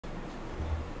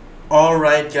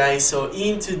Alright guys, so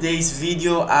in today's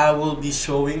video I will be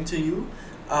showing to you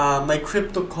my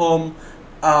Crypto.com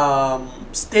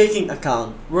staking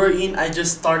account, wherein I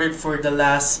just started for the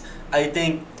last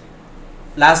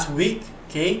week,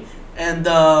 okay, and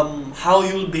how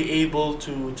you'll be able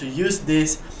to use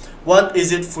this, what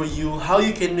is it for you, how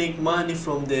you can make money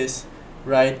from this,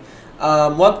 right?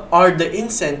 What are the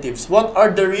incentives, what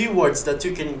are the rewards that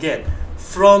you can get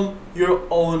from your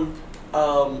own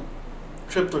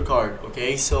crypto card.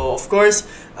 Okay, so of course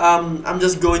I'm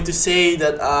just going to say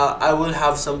that I will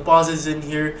have some pauses in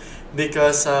here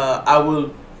because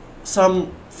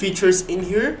some features in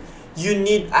here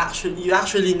you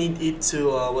actually need it to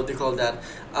what do you call that,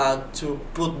 to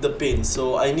put the pin.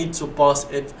 So I need to pause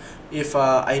it if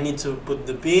I need to put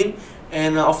the pin.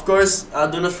 And of course,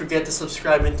 do not forget to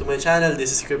subscribe into my channel.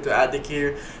 This is Crypto Addict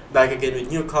here, back again with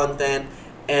new content,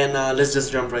 and let's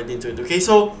just jump right into it. Okay,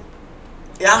 so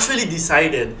I actually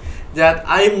decided that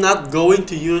I'm not going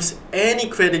to use any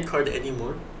credit card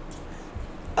anymore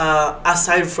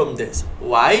aside from this.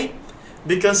 Why?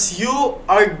 Because you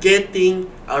are getting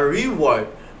a reward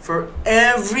for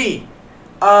every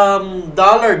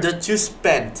dollar that you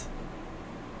spent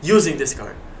using this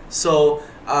card. So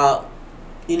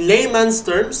in layman's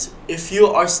terms, if you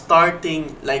are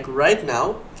starting like right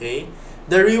now, okay,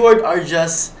 the reward are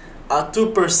just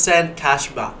 2%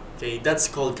 cashback. Okay, that's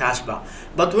called cashback.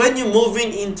 But when you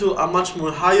moving into a much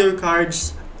more higher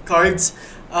cards,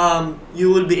 you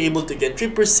will be able to get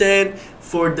 3%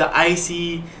 for the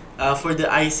IC. For the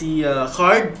IC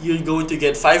card, you're going to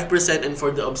get 5%, and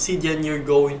for the Obsidian, you're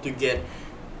going to get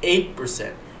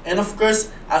 8%. And of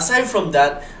course, aside from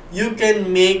that, you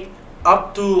can make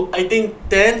up to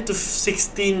 10 to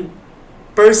 16%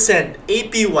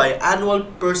 APY, annual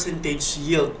percentage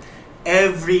yield,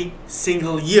 every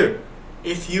single year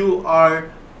if you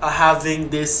are having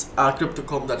this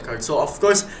Crypto.com card. So of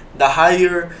course, the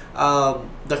higher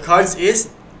the cards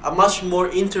is, a much more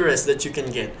interest that you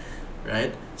can get,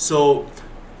 right? So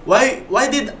why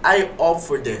did I opt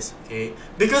for this? Okay,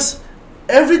 because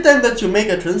every time that you make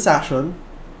a transaction,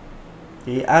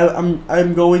 okay,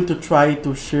 I'm going to try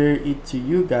to share it to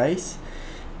you guys,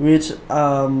 which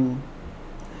I'm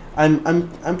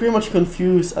pretty much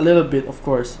confused a little bit, of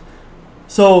course.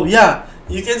 So yeah,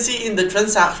 you can see in the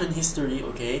transaction history,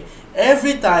 okay,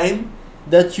 every time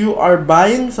that you are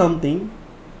buying something,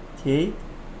 okay,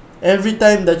 every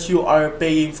time that you are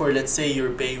paying for, let's say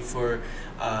you're paying for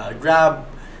Grab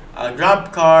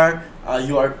car,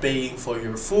 you are paying for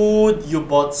your food, you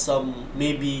bought some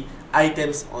maybe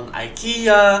items on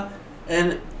IKEA,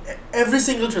 and every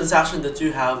single transaction that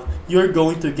you have, you're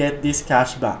going to get this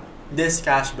cashback.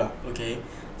 Okay,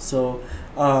 so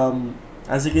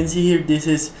as you can see here, this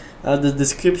is the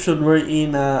description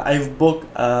wherein I've booked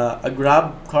a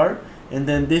Grab car, and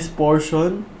then this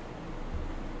portion,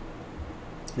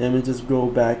 let me just go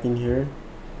back in here,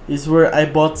 is where I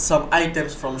bought some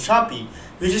items from Shopee,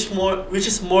 which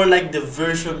is more like the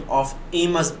version of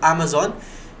Amazon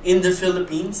in the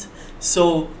Philippines.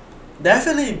 So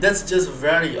definitely that's just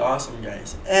very awesome,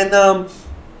 guys. And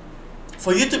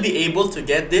for you to be able to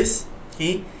get this,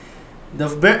 okay, the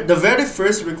very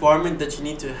first requirement that you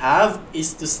need to have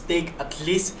is to stake at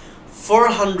least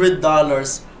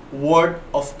 $400 worth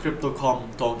of Crypto.com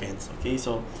tokens. Okay,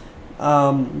 so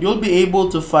you'll be able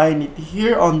to find it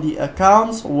here on the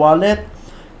accounts, wallet,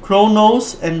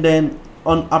 Chronos, and then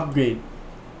on upgrade.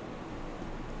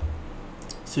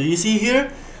 So you see here,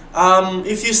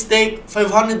 if you stake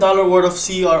 $500 worth of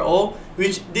CRO,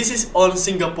 which this is on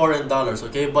Singaporean dollars,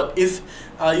 okay, but if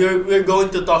we're going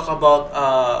to talk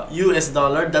about US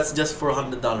dollar, that's just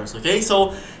 $400, okay.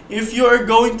 So if you are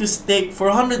going to stake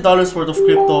 $400 worth of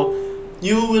crypto,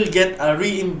 you will get a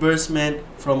reimbursement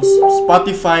from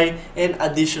Spotify and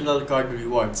additional card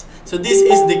rewards. So this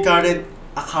is the current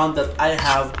account that I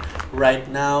have right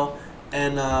now,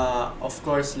 and of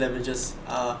course, let me just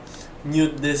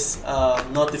mute this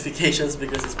notifications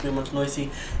because it's pretty much noisy.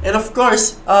 And of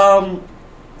course,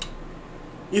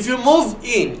 if you move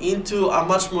into a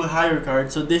much more higher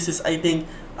card, so this is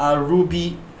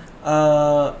Ruby,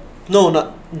 no,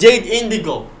 not Jade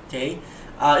Indigo, okay.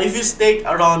 If you stake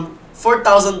around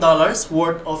 $4,000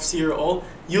 worth of CRO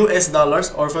US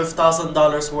dollars or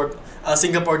 $5,000 worth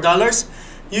Singapore dollars,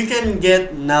 you can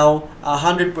get now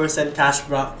 100%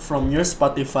 cashback from your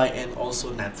Spotify and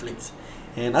also Netflix.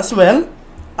 And as well,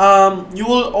 you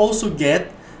will also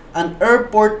get an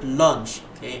airport lunch,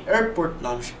 okay,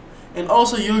 and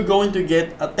also you're going to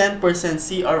get a 10%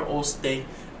 CRO stake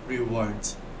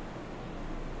rewards.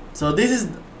 So this is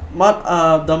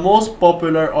the most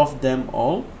popular of them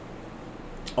all.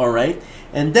 Alright,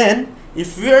 and then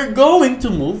if we are going to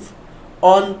move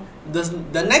on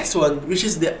the next one, which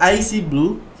is the icy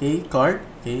blue, okay, card,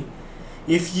 okay,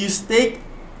 if you stake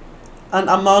an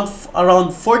amount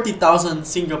around 40,000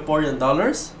 Singaporean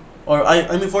dollars, or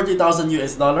I mean 40,000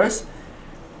 US dollars,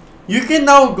 you can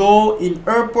now go in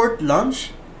airport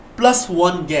lunch plus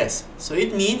one guest. So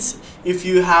it means if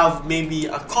you have maybe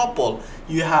a couple,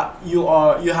 you have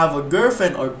a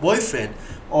girlfriend or boyfriend,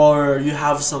 or you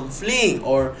have some fling,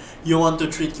 or you want to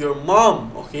treat your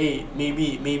mom, okay,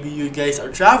 maybe you guys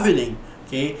are traveling,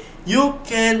 okay, you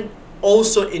can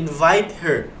also invite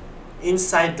her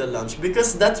inside the lunch,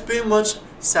 because that's pretty much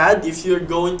sad if you're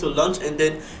going to lunch and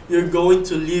then you're going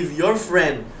to leave your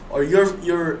friend or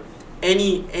your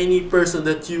any person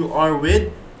that you are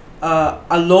with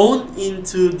alone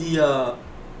into the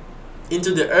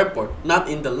airport, not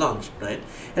in the lunch, right?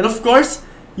 And of course,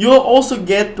 you'll also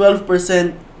get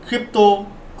 12% crypto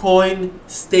coin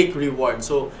stake reward.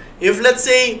 So if let's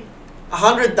say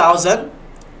 100,000,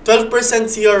 12%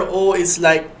 CRO is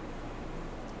like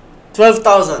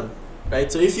 12,000,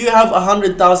 right? So if you have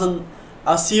 100,000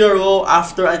 CRO,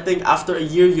 after a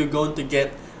year you're going to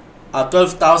get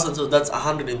 12,000, so that's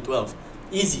 112.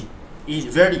 Easy,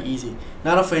 very easy.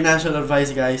 Not a financial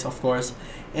advice, guys, of course.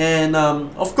 And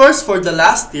of course, for the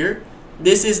last tier,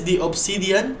 this is the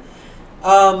Obsidian.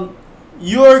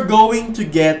 You're going to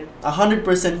get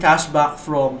 100% cashback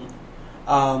from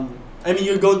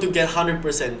you're going to get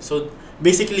 100%. So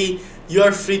basically,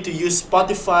 you're free to use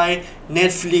Spotify,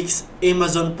 Netflix,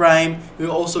 Amazon Prime.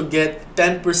 You also get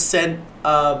 10%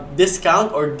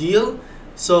 discount or deal,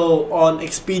 so on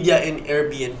Expedia and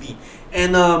Airbnb.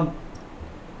 And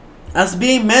as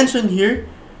being mentioned here,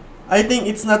 I think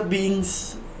it's not being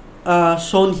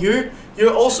shown here.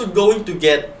 You're also going to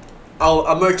get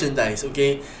a merchandise,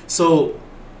 okay? So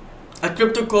a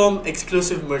Crypto.com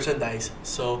exclusive merchandise.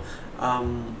 So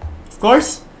of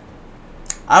course,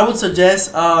 I would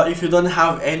suggest if you don't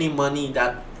have any money,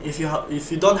 that if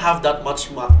you don't have that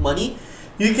much money,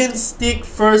 you can stick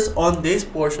first on this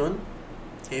portion,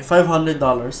 okay,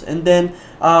 $500, and then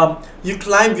you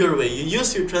climb your way. You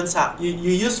use your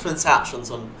you use transactions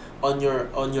on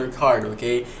your card,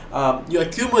 okay. You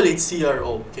accumulate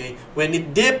CRO, okay. When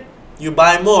it dip, you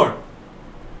buy more,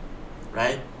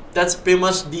 right? That's pretty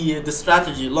much the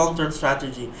strategy, long-term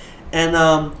strategy.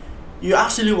 And you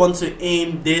actually want to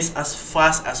aim this as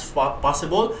fast as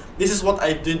possible. This is what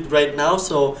I did right now.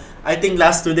 So I think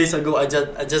last 2 days ago I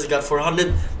just got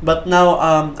 400, but now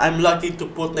I'm lucky to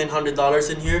put $900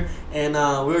 in here, and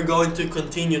we're going to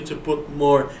continue to put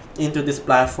more into this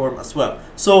platform as well.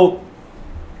 So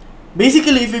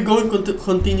basically, if you're going to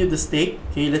continue the stake,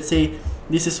 okay, let's say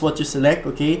this is what you select,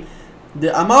 okay, the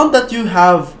amount that you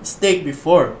have staked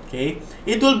before, okay,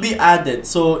 it will be added.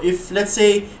 So if let's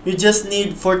say you just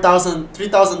need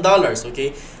 $3,000,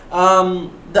 okay,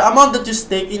 the amount that you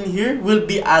stake in here will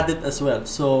be added as well.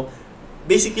 So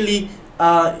basically,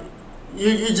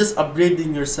 you're just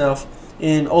upgrading yourself,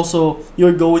 and also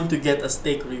you're going to get a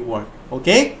stake reward,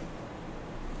 okay.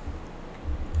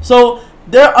 So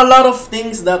there are a lot of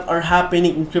things that are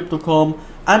happening in Crypto.com.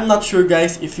 I'm not sure,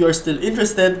 guys, if you are still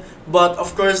interested, but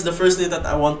of course the first thing that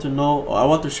I want to know, or I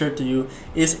want to share to you,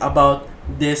 is about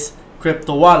this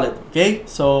crypto wallet, okay.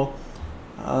 So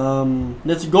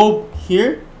let's go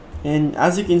here, and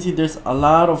as you can see, there's a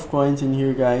lot of coins in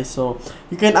here, guys. So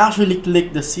you can actually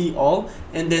click the see all,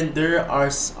 and then there are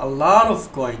a lot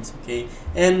of coins, okay.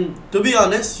 And to be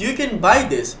honest, you can buy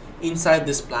this inside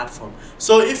this platform.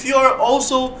 So if you're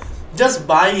also just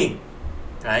buying,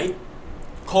 right,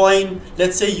 coin,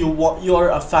 let's say you're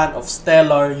a fan of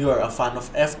Stellar, you're a fan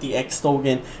of FTX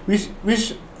token,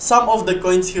 which some of the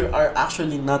coins here are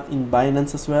actually not in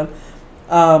Binance as well,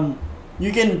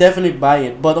 you can definitely buy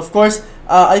it. But of course,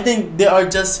 I think they're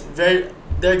just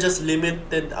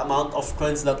limited amount of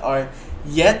coins that are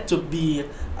yet to be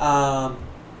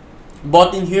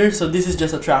bought in here. So this is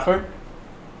just a tracker,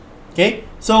 okay.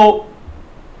 So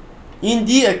in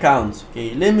the accounts,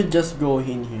 okay, let me just go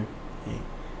in here.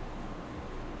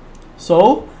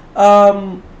 So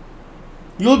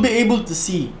you'll be able to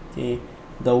see, okay,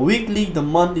 the weekly, the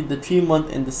monthly, the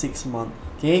 3-month, and the 6-month,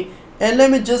 okay. And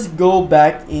let me just go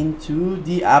back into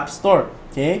the App Store,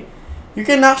 okay. You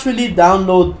can actually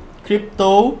download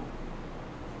Crypto.com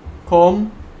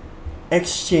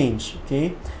Exchange,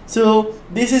 okay. So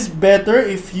this is better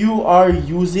if you are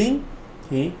using,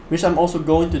 okay, which I'm also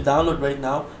going to download right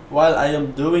now while I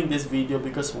am doing this video,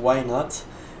 because why not,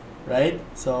 right?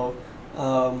 So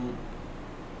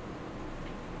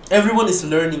everyone is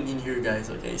learning in here, guys,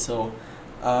 okay. So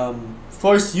of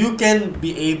course you can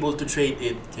be able to trade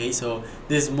it, okay. So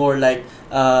this is more like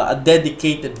a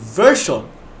dedicated version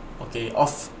okay,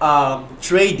 of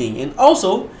trading. And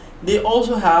also they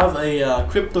also have a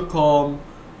Crypto.com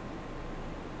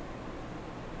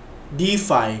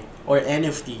DeFi or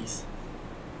NFTs.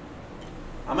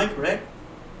 Am I correct?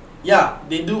 Yeah,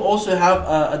 they do also have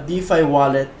a DeFi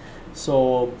wallet.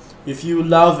 So if you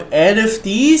love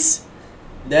NFTs,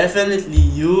 definitely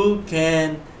you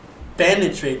can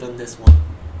penetrate on this one.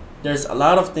 There's a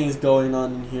lot of things going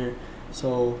on in here.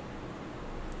 So,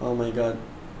 oh my god.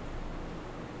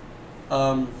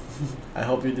 I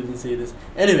hope you didn't say this.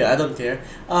 Anyway, I don't care.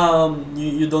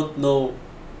 You don't know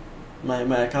my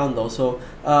account though. So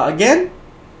again,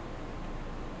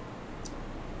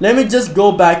 let me just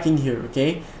go back in here,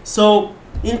 okay? So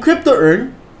in Crypto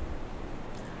Earn,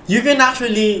 you can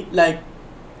actually like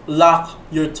lock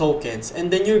your tokens,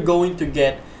 and then you're going to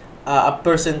get a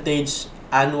percentage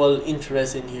annual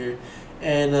interest in here.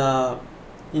 And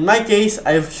in my case,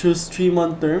 I've choose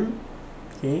 3-month term,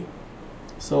 okay?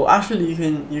 So actually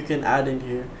you can add in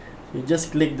here. You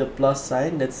just click the plus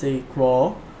sign, let's say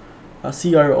CRO,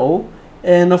 CRO,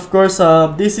 and of course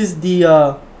this is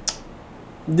the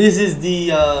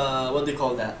what do you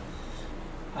call that,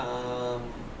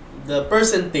 the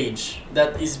percentage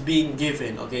that is being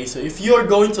given, okay? So if you're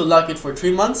going to lock it for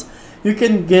 3 months, you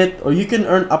can get, or you can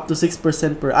earn up to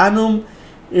 6% per annum.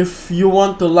 If you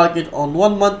want to lock it on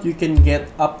 1 month, you can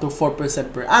get up to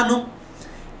 4% per annum.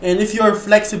 And if you are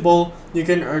flexible, you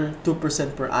can earn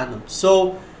 2% per annum.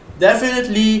 So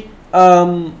definitely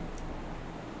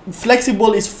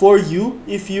flexible is for you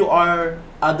if you are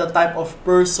the type of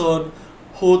person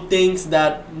who thinks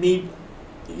that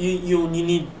you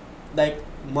need like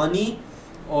money,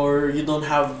 or you don't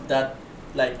have that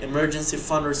like emergency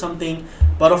fund or something.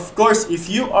 But of course, if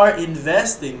you are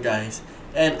investing, guys,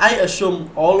 and I assume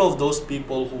all of those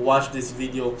people who watch this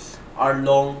video are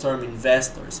long-term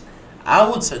investors, I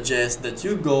would suggest that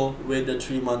you go with the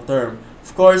 3-month term.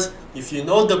 Of course, if you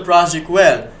know the project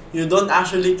well, you don't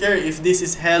actually care if this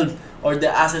is held or the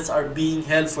assets are being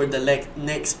held for the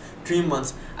next 3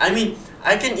 months. I mean,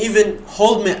 I can even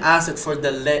hold my asset for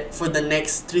the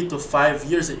next 3 to 5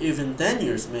 years, or even 10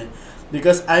 years, man,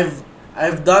 because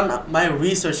I've done my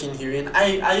research in here, and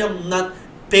I am not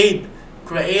paid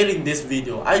creating this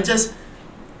video. I just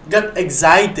got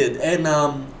excited, and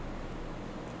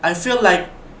I feel like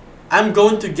I'm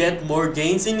going to get more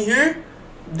gains in here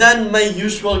than my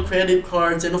usual credit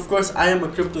cards. And of course, I am a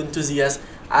crypto enthusiast.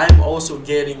 I'm also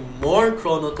getting more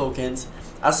CRO tokens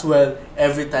as well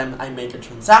every time I make a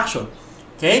transaction.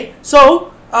 Okay,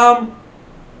 so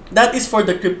that is for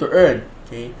the Crypto Earn.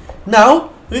 Okay,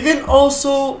 now we can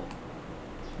also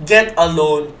get a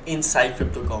loan inside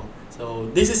Crypto.com. So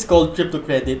this is called crypto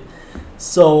credit.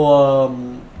 So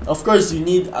of course, you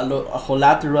need a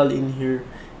collateral in here,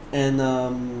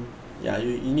 and yeah,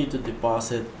 you need to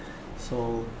deposit.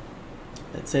 So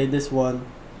let's say this one,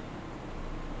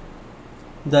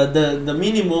 the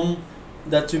minimum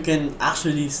that you can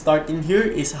actually start in here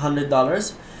is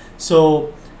 $100.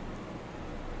 So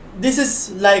this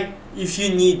is like if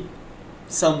you need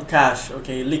some cash,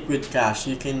 okay, liquid cash,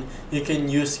 you can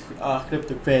use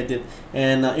crypto credit.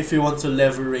 And if you want to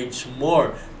leverage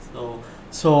more,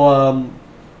 so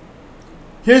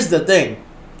here's the thing,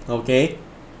 okay,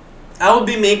 I will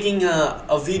be making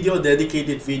a video,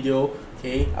 dedicated video,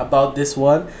 okay, about this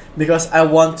one, because I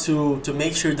want to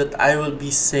make sure that I will be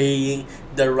saying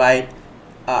the right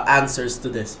answers to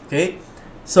this. Okay,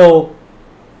 so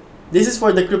this is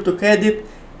for the crypto credit.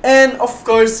 And of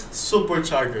course,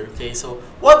 Supercharger. Okay, so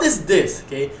what is this?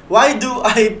 Okay, why do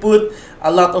I put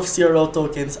a lot of CRO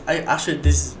tokens?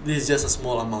 This is just a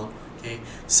small amount. Okay,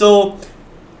 so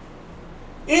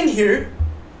in here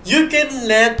you can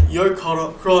let your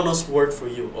Chronos work for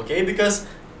you. Okay, because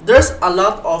there's a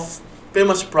lot of pretty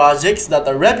much projects that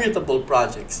are reputable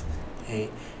projects. Okay,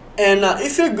 and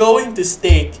if you're going to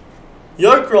stake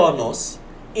your Chronos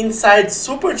inside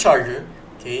Supercharger,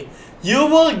 okay, you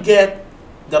will get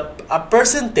a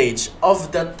percentage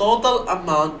of the total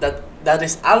amount that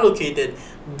is allocated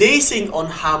basing on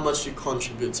how much you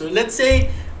contribute. So let's say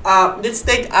let's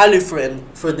take Ali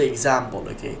for the example.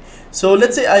 Okay, so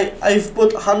let's say I've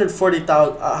put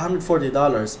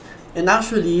 $140, and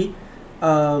actually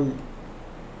I'm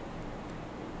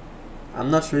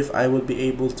not sure if I will be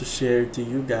able to share to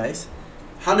you guys.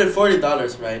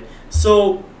 $140, right?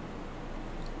 So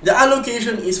the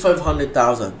allocation is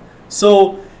 500,000.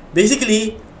 So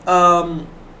basically,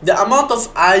 the amount of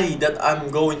Ali that I'm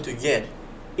going to get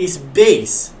is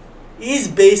based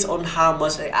on how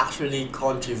much I actually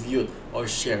contribute or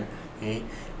share. Okay,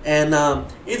 and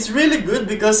it's really good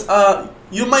because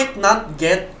you might not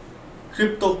get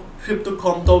crypto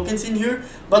CryptoCom tokens in here,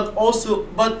 but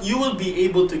you will be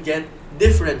able to get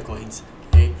different coins.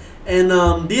 Okay,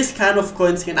 and these kind of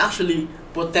coins can actually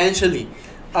potentially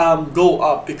go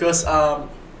up because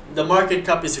the market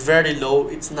cap is very low.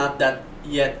 It's not that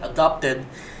yet adopted,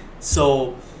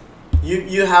 so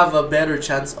you have a better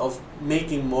chance of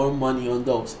making more money on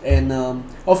those. And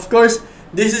of course,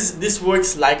 this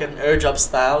works like an airdrop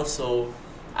style, so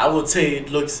I would say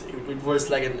it works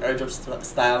like an airdrop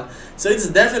style, so it's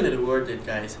definitely worth it,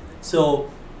 guys. So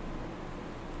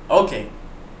okay,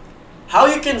 how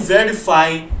you can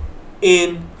verify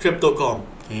in CryptoCom?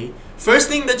 Okay, first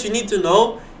thing that you need to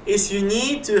know is you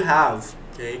need to have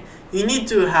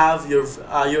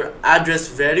your address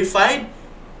verified.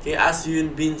 Okay, as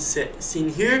you've been seen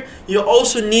here, you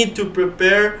also need to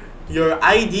prepare your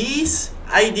IDs.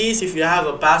 If you have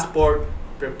a passport,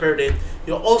 prepare it.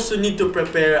 You also need to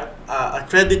prepare a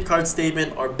credit card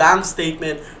statement or bank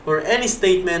statement or any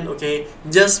statement. Okay,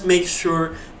 just make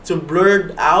sure to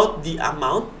blur out the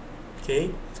amount.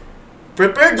 Okay,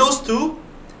 prepare those two,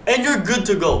 and you're good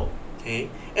to go. Okay,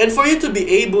 and for you to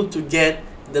be able to get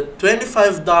the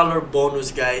 $25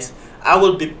 bonus, guys, I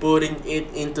will be putting it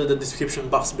into the description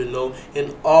box below.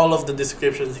 In all of the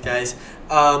descriptions, guys,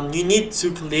 you need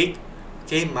to click,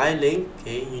 okay, my link.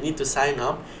 Okay, you need to sign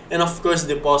up, and of course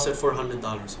deposit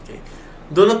 $400. Okay,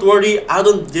 do not worry, I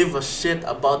don't give a shit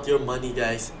about your money,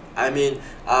 guys. I mean,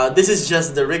 this is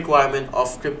just the requirement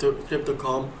of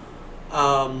CryptoCom.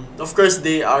 Of course,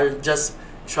 they are just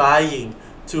trying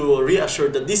to reassure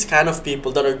that these kind of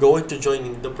people that are going to join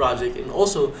in the project, and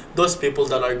also those people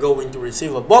that are going to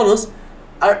receive a bonus,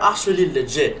 are actually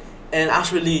legit and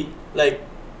actually like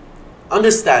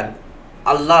understand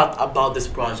a lot about this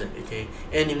project. Okay,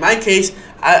 and in my case,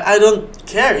 I don't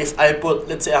care if I put,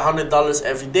 let's say, $100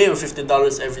 every day or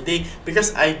 $50 every day,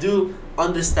 because I do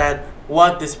understand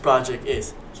what this project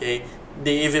is. Okay,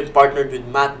 they even partnered with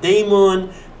Matt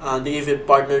Damon. They even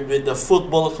partnered with the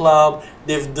football club.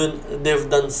 They've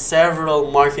done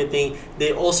several marketing.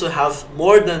 They also have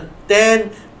more than 10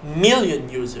 million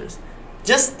users.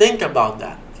 Just think about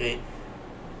that. Okay,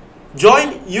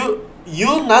 you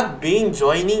not being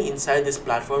joining inside this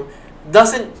platform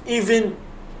doesn't even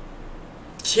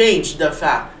change the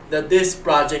fact that this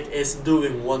project is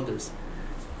doing wonders,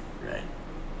 right?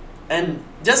 And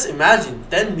just imagine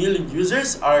 10 million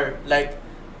users are like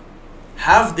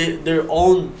have their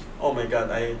own, oh my god,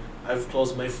 I've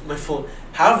closed my phone,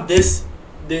 have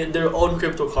their own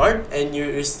crypto card, and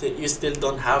you still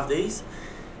don't have these.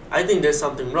 I think there's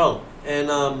something wrong.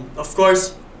 And of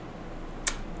course,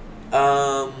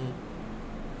 after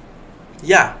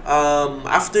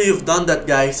you've done that,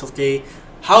 guys, okay,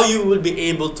 how you will be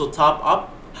able to top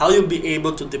up, how you'll be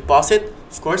able to deposit,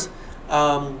 of course,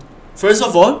 first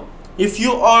of all, if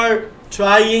you are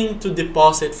trying to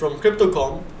deposit from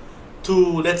CryptoCom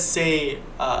to, let's say,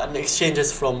 an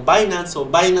exchanges from Binance, so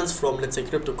Binance from, let's say,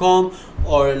 CryptoCom,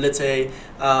 or let's say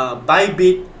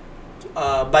Bybit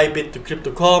to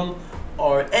CryptoCom,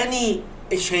 or any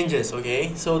exchanges.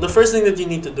 Okay, so the first thing that you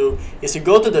need to do is you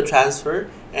go to the transfer,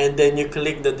 and then you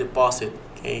click the deposit.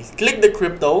 Okay, click the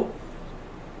crypto,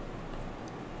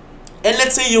 and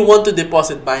let's say you want to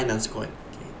deposit Binance coin.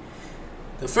 Okay,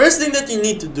 the first thing that you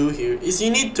need to do here is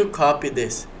you need to copy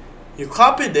this. You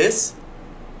copy this,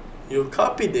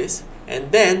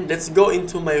 and then let's go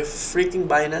into my freaking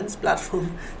Binance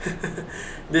platform.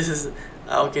 This is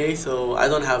okay, so I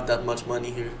don't have that much money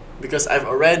here because I've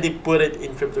already put it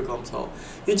in CryptoCom. So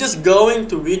you're just going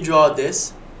to withdraw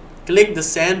this, click the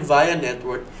send via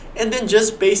network, and then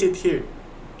just paste it here.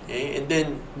 Okay, and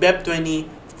then BEP20,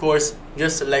 of course,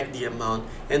 just select the amount,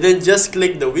 and then just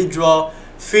click the withdraw,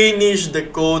 finish the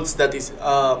codes, that is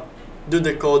do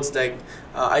the codes, like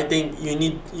I think you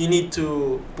need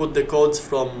to put the codes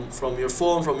from your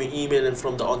phone, from your email, and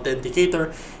from the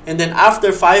authenticator, and then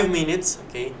after 5 minutes,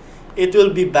 okay, it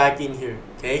will be back in here.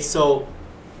 Okay, so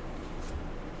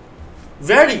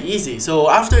very easy. So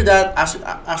after that,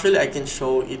 actually I can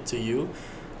show it to you.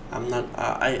 I'm not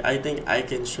I think I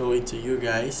can show it to you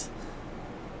guys.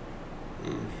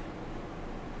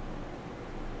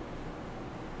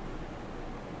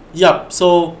 Yep,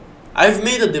 so I've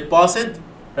made a deposit,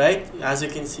 right, as you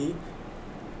can see,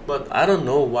 but I don't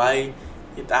know why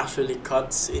it actually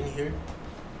cuts in here.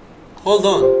 Hold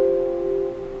on.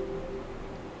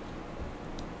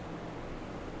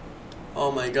 Oh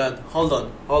my god, hold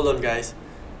on guys.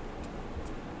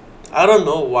 I don't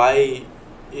know why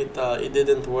it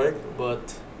didn't work,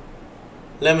 but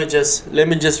let me just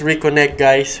reconnect,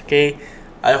 guys. Okay,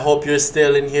 I hope you're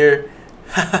still in here.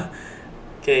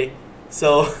 Okay,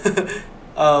 so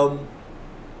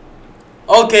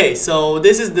Okay, so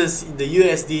this is the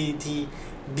USDT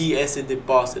BSC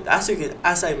deposit.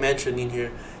 As I mentioned in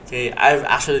here, okay, I've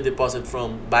actually deposited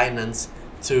from Binance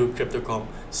to Crypto.com.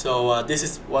 So this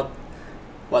is what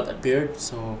appeared.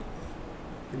 So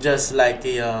just like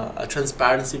a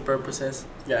transparency purposes,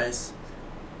 guys.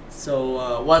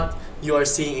 So what you are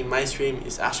seeing in my stream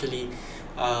is actually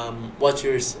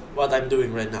what I'm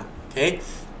doing right now. Okay.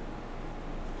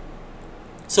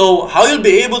 So how you'll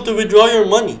be able to withdraw your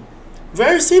money?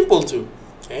 Very simple too.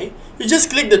 Okay, you just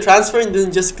click the transfer and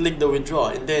then just click the withdraw,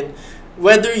 and then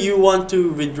whether you want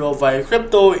to withdraw via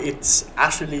crypto, it's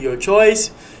actually your choice.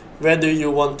 Whether you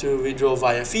want to withdraw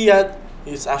via fiat,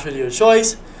 it's actually your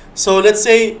choice. So let's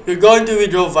say you're going to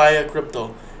withdraw via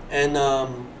crypto, and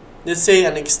let's say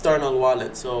an external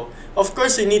wallet. So of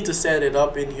course you need to set it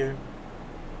up in here,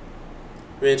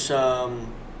 which yep,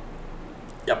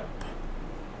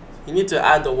 you need to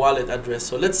add the wallet address.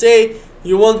 So let's say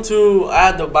you want to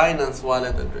add the Binance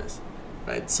wallet address,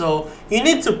 right? So you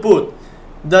need to put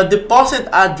the deposit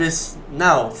address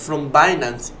now from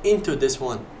Binance into this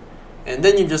one, and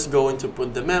then you just going to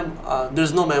put the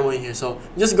there's no memo in here, so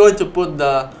you're just going to put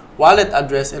the wallet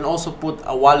address and also put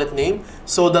a wallet name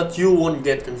so that you won't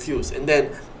get confused, and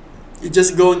then you're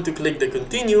just going to click the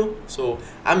continue. So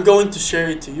I'm going to share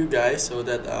it to you guys so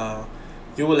that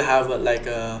you will have like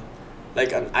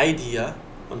an idea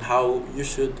on how you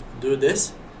should do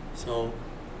this. So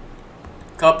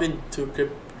copy to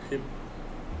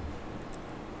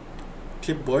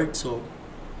clipboard. So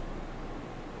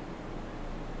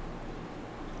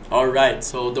alright,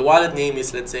 so the wallet name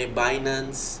is, let's say,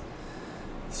 Binance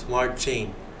Smart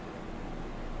Chain.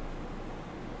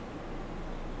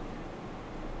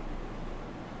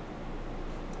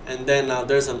 And then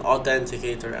there's an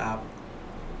authenticator app.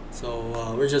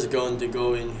 So we're just going to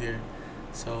go in here.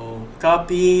 So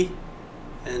copy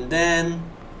and then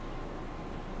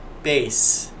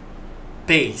paste,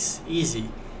 easy,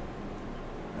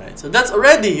 right? So that's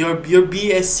already your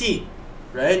BSC,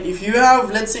 right? If you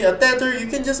have, let's say, a Tether, you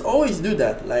can just always do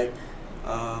that. Like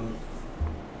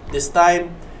this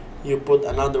time you put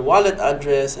another wallet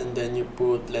address, and then you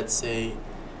put, let's say,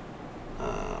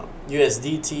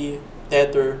 USDT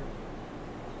Tether.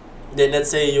 Then let's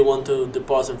say you want to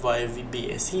deposit via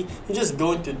BSC, you're just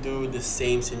going to do the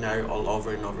same scenario all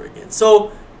over and over again.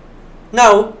 So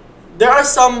now there are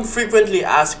some frequently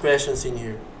asked questions in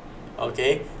here.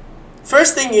 Okay,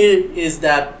 first thing here is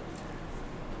that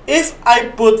if I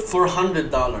put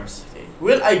 $400, okay,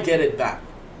 will I get it back?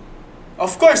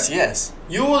 Of course, yes,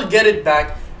 you will get it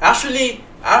back. Actually,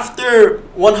 after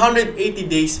 180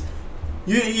 days,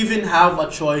 you even have a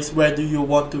choice whether you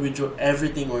want to withdraw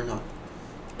everything or not.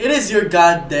 It is your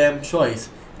goddamn choice,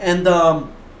 and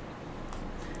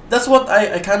that's what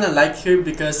I kind of like here,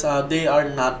 because they are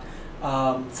not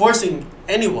forcing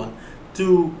anyone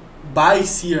to buy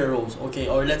CROs, okay?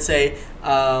 Or let's say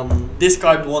this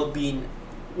card won't be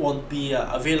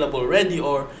available already,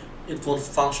 or it won't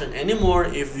function anymore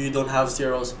if you don't have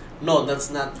CROs. No, that's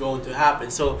not going to happen.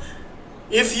 So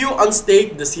if you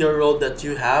unstake the CRO that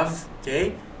you have,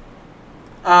 okay,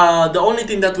 the only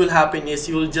thing that will happen is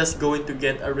you'll just going to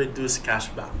get a reduced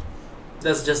cashback.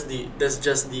 That's just the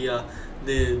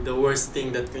worst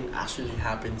thing that can actually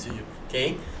happen to you.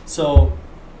 Okay, so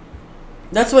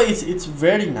that's why it's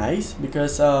very nice,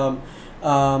 because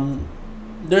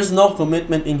there's no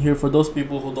commitment in here for those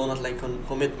people who do not like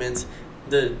commitments.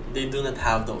 They do not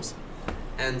have those,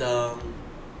 and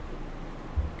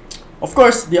of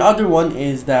course the other one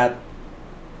is that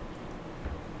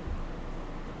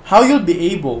how you'll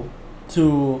be able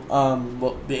to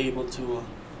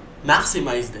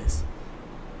maximize this.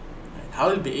 Right? How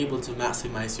you'll be able to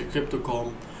maximize your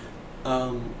Crypto.com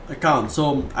account.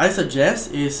 So my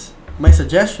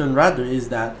suggestion rather is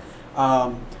that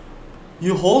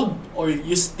you hold or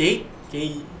you stake.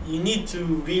 Okay, you need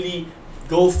to really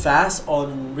go fast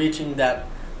on reaching that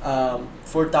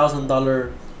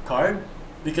 $4,000 card,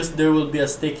 because there will be a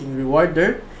staking reward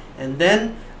there, and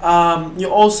then you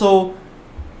also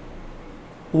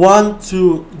want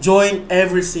to join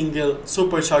every single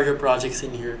Supercharger projects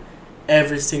in here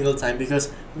every single time, because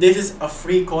this is a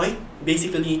free coin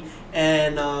basically,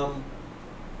 and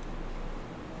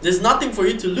there's nothing for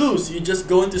you to lose. You're just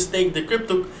going to stake the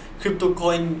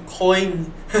Crypto.com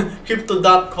coin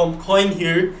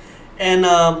here, and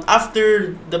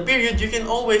after the period you can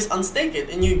always unstake it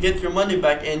and you get your money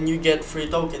back and you get free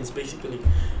tokens basically,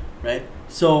 right?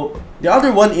 So the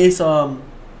other one is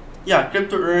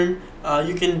Crypto Earn.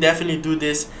 You can definitely do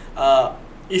this.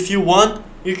 If you want,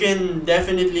 you can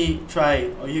definitely try,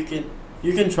 or you can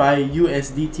try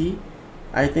USDT.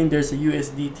 I think there's a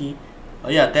USDT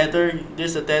yeah, Tether.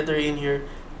 There's a Tether in here,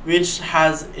 which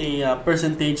has a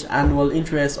percentage annual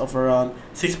interest of around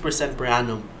 6% per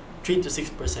annum, 3 to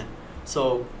 6%.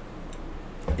 So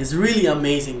it's really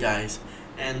amazing, guys,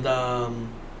 and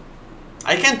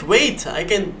I can't wait. I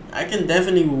can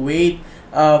definitely wait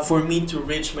for me to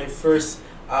reach my first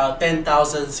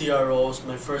 10,000 CROs,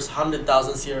 my first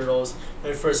 100,000 CROs,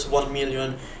 my first 1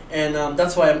 million, and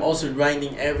that's why I'm also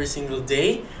grinding every single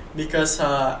day, because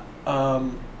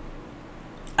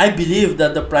I believe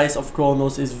that the price of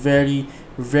Chronos is very,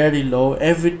 very low.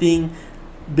 Everything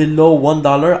below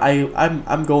 $1,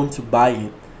 I'm going to buy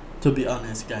it, to be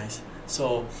honest, guys.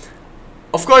 So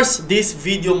of course this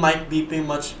video might be pretty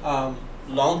much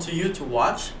long to you to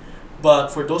watch, but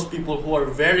for those people who are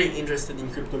very interested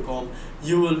in crypto.com,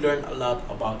 you will learn a lot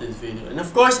about this video. And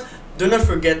of course, do not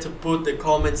forget to put the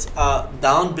comments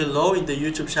down below in the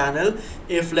YouTube channel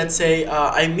if, let's say,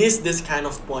 I missed this kind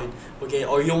of point, okay,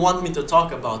 or you want me to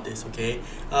talk about this, okay.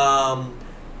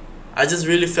 I just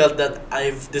really felt that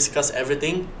I've discussed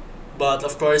everything, but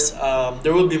of course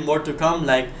there will be more to come,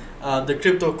 like the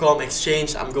Crypto.com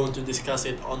exchange. I'm going to discuss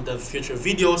it on the future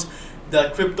videos. The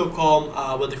Crypto.com,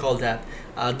 what do you call that,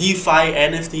 DeFi,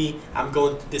 NFT, I'm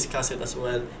going to discuss it as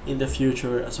well in the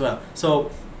future as well.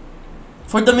 So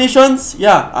for the missions,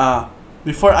 yeah,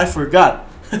 before I forgot,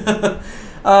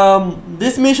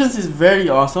 this missions is very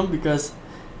awesome, because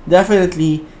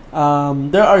definitely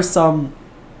there are some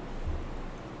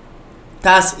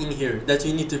tasks in here that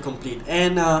you need to complete,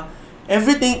 and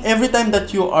every time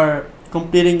that you are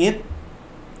completing it,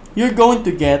 you're going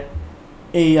to get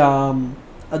a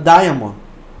diamond.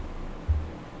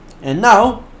 And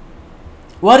now,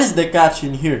 what is the catch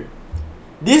in here?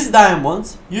 These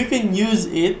diamonds, you can use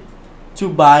it to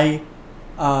buy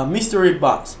mystery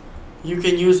box. You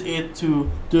can use it to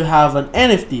have an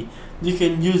NFT. You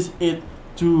can use it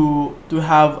to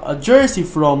have a jersey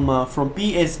from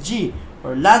PSG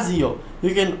or Lazio.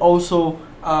 You can also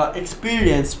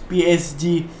experience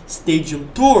PSG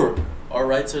Stadium Tour.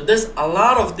 Alright, so there's a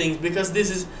lot of things, because this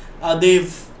is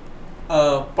they've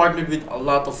partnered with a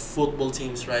lot of football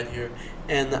teams right here,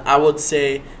 and I would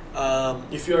say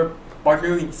if you're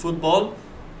partnering with football,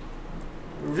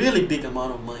 really big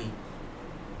amount of money,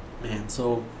 man.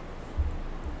 So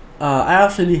I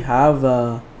actually have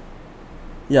a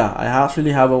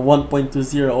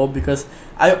 1.20, because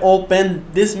I opened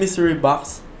this mystery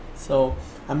box, so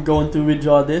I'm going to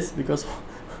withdraw this, because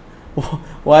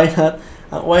why not?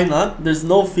 Why not? There's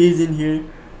no fees in here.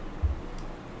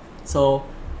 So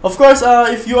of course,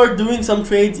 if you are doing some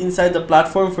trades inside the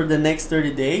platform for the next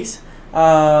 30 days,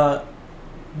 the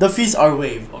fees are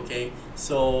waived, okay?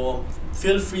 So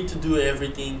feel free to do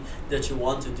everything that you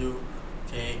want to do,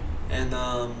 okay? And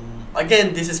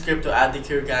again, this is Crypto Addict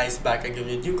here, guys, back again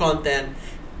with new content.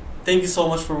 Thank you so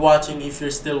much for watching, if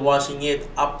you're still watching it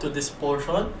up to this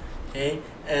portion, okay?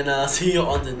 And see you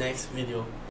on the next video.